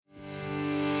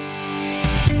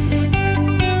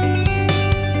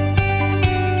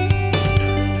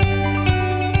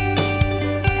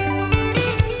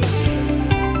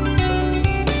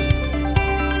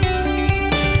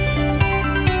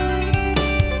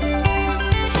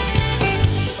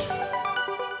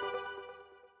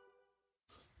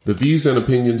The views and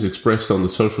opinions expressed on the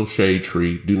Social Shade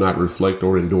Tree do not reflect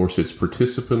or endorse its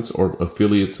participants or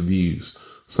affiliates' views.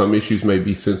 Some issues may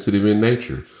be sensitive in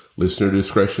nature. Listener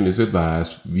discretion is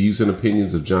advised. Views and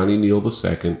opinions of Johnny Neal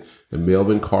II and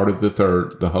Melvin Carter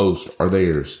III, the host, are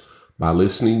theirs. By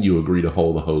listening, you agree to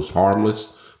hold the host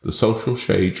harmless. The Social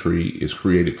Shade Tree is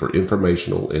created for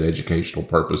informational and educational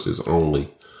purposes only.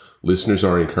 Listeners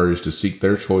are encouraged to seek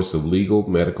their choice of legal,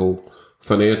 medical,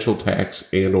 financial, tax,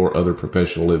 and or other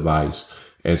professional advice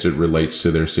as it relates to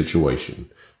their situation.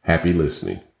 Happy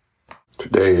listening.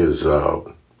 Today is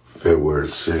February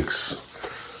 6,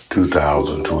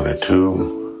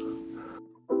 2022.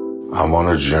 I'm on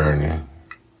a journey.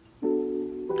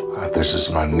 This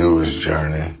is my newest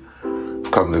journey.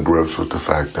 I've come to grips with the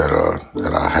fact that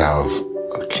I have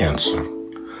cancer.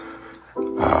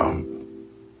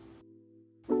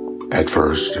 At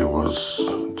first, it was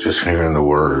just hearing the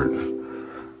word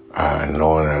and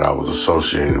knowing that I was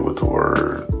associated with the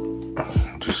word.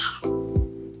 It's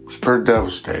pretty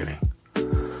devastating.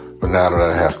 But now that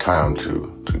I have time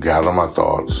to gather my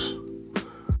thoughts,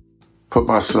 put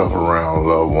myself around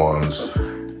loved ones,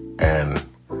 and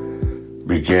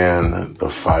begin the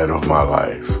fight of my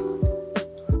life,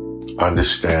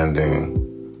 understanding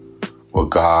what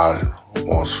God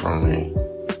wants from me,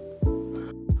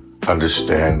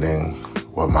 understanding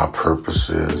what my purpose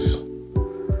is,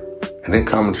 and then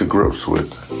coming to grips with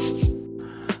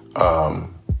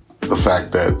the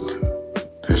fact that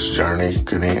this journey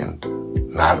could end.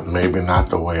 Maybe not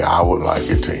the way I would like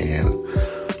it to end,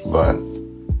 but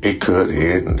it could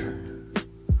end.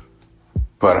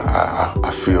 But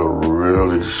I feel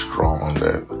really strong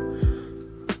that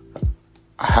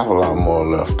I have a lot more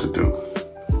left to do.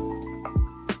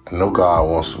 I know God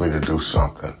wants me to do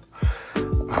something.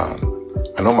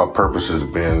 I know my purpose has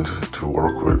been to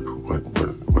work with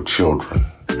children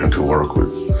and to work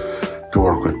with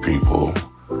people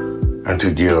and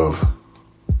to give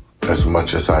as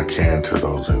much as I can to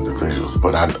those individuals.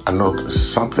 But I know that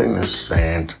something is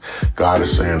saying, God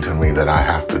is saying to me that I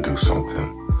have to do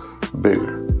something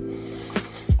bigger.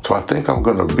 So I think I'm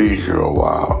going to be here a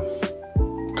while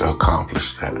to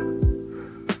accomplish that.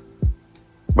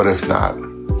 But if not,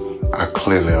 I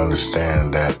clearly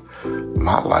understand that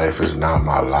my life is not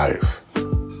my life.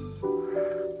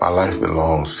 My life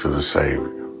belongs to the Savior.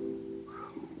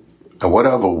 And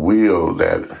whatever will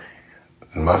that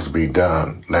must be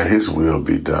done, let His will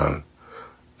be done,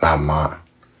 not mine.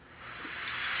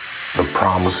 The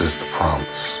promise is the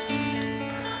promise.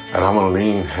 And I'm going to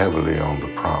lean heavily on the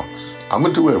promise. I'm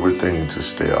going to do everything to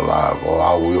stay alive, or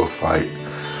I will fight.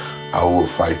 I will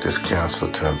fight this cancer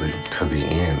to the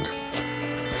end.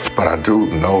 But I do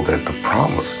know that the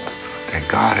promise that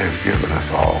God has given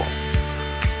us all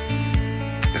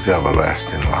is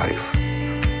everlasting life.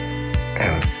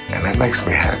 And that makes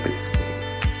me happy.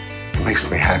 It makes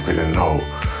me happy to know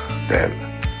that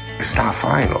it's not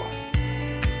final.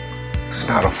 It's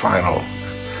not a final.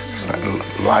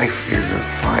 Life isn't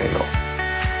final.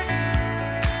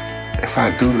 If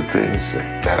I do the things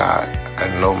that I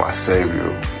know my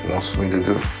Savior wants me to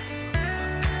do,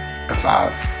 if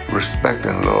I respect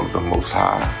and love the Most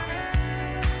High,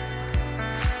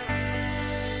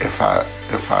 if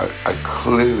I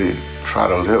clearly try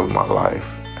to live my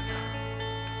life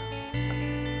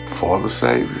for the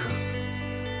Savior,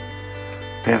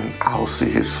 then I'll see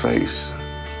His face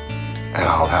and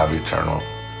I'll have eternal,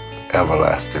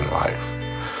 everlasting life.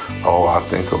 Oh, I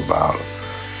think about,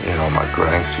 my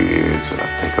grandkids, and I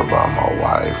think about my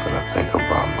wife, and I think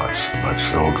about my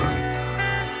children.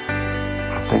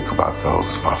 I think about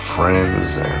my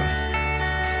friends and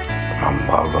my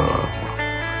mother.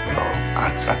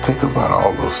 I think about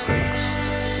all those things,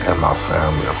 and my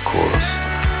family, of course.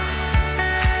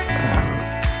 And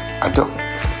I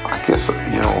guess,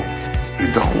 you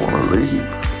don't want to leave.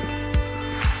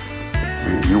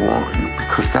 You want,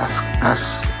 because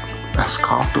that's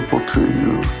comfortable to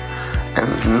you. And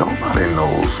nobody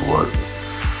knows what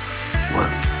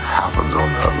happens on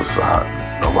the other side.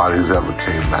 Nobody's ever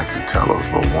came back to tell us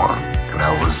but one, and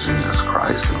that was Jesus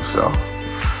Christ Himself.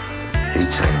 He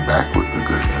came back with the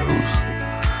good news,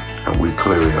 and we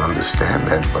clearly understand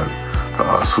that. But for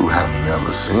us who have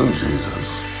never seen Jesus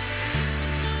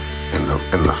in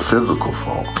the physical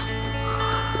form,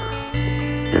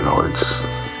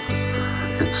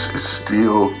 it's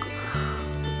still,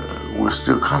 we're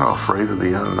still kind of afraid of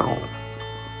the unknown.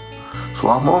 So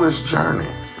I'm on this journey.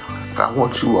 And I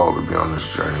want you all to be on this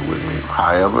journey with me.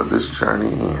 However this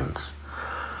journey ends,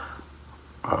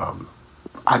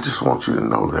 I just want you to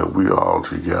know that we are all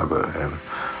together. And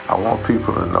I want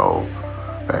people to know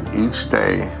that each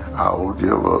day I will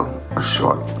give a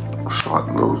short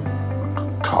little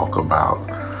talk about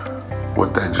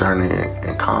what that journey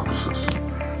encompasses.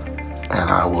 And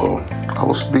I will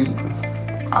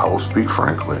speak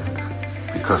frankly,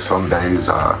 because some days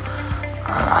I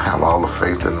have all the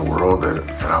faith in the world that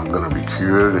I'm going to be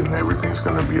cured and everything's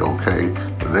going to be okay.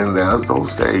 But then there's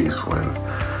those days when,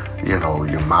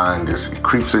 your mind it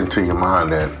creeps into your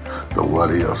mind that the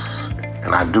what ifs.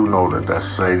 And I do know that that's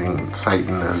Satan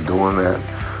that's doing that.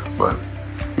 But,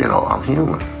 I'm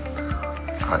human.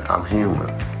 I'm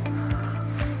human.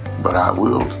 But I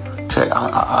will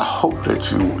I hope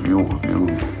that you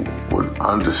would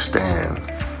understand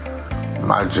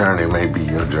my journey may be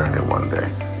your journey one day.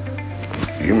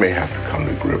 You may have to come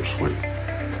to grips with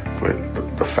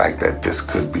the fact that this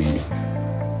could be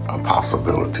a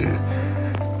possibility,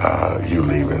 you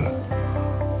leaving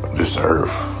this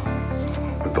earth.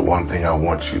 But the one thing I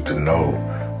want you to know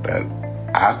that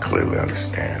I clearly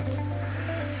understand,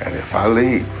 that if I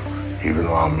leave, even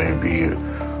though I may be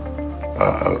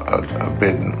a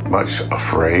bit much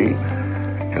afraid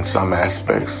in some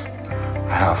aspects,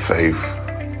 I have faith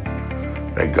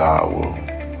that God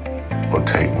will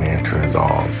take me into his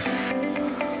arms,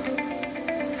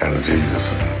 and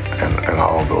Jesus and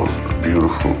all those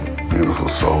beautiful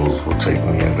souls will take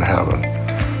me into heaven,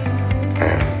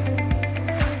 and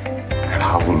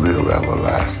I will live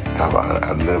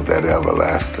live that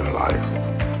everlasting life.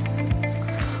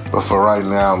 But for right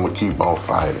now, I'm gonna keep on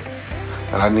fighting.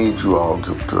 And I need you all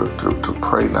to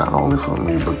pray not only for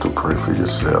me, but to pray for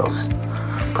yourselves.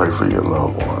 Pray for your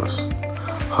loved ones.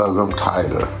 Hug them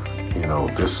tighter.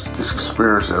 This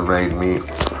experience that made me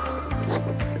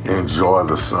enjoy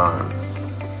the sun.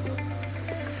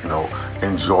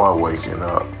 Enjoy waking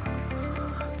up.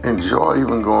 Enjoy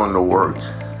even going to work.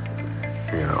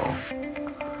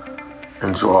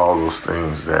 Enjoy all those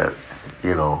things that,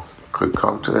 could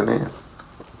come to an end.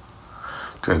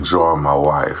 To enjoy my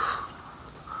wife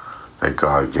that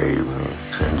God gave me,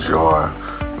 to enjoy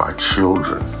my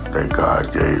children that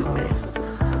God gave me,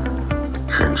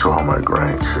 to enjoy my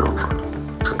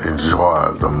grandchildren, to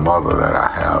enjoy the mother that I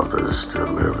have that is still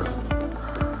living,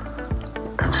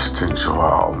 and just to enjoy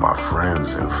all my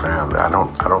friends and family. I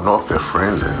don't know if they're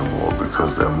friends anymore,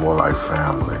 because they're more like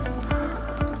family.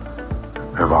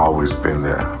 They've always been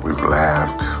there. We've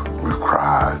laughed, we've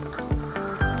cried,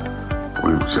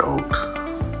 we've joked.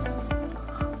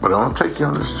 But I'm going to take you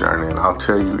on this journey, and I'll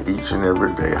tell you each and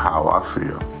every day how I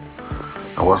feel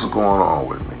and what's going on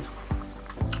with me.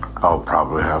 I'll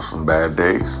probably have some bad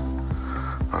days,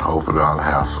 but hopefully I'll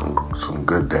have some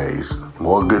good days,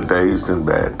 more good days than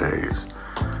bad days.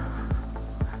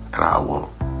 And I will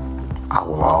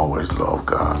always love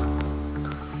God.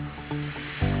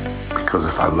 Because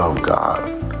if I love God,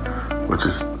 which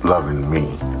is loving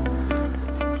me,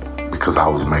 because I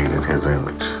was made in his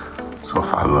image. So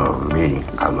if I love me,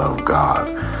 I love God.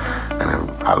 And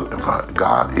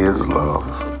God is love.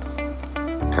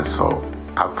 And so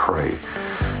I pray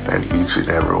that each and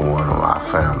every one of my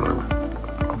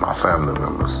family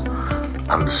members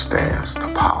understands the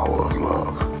power of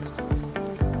love.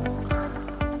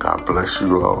 God bless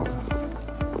you all.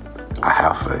 I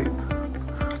have faith.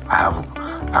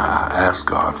 I ask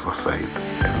God for faith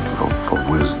and for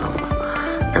wisdom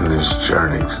in this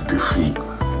journey to defeat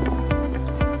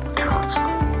cancer.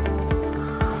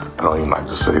 I don't even like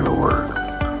to say the word,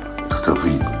 to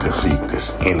defeat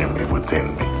this enemy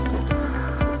within me.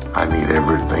 I need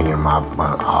everything in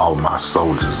all my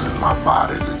soldiers in my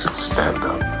body to just stand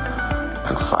up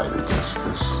and fight against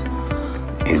this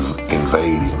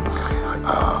invading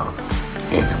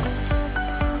enemy.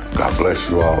 God bless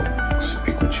you all.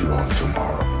 Speak with you on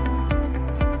tomorrow.